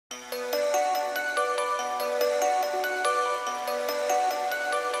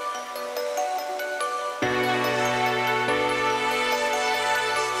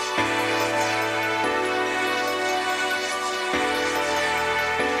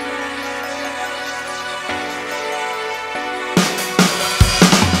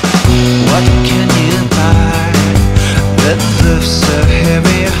lifts a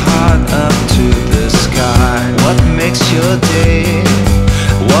heavy heart up to the sky. What makes your day?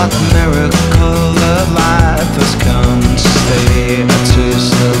 What miracle of life has come to stay? A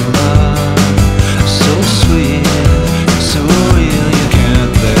taste of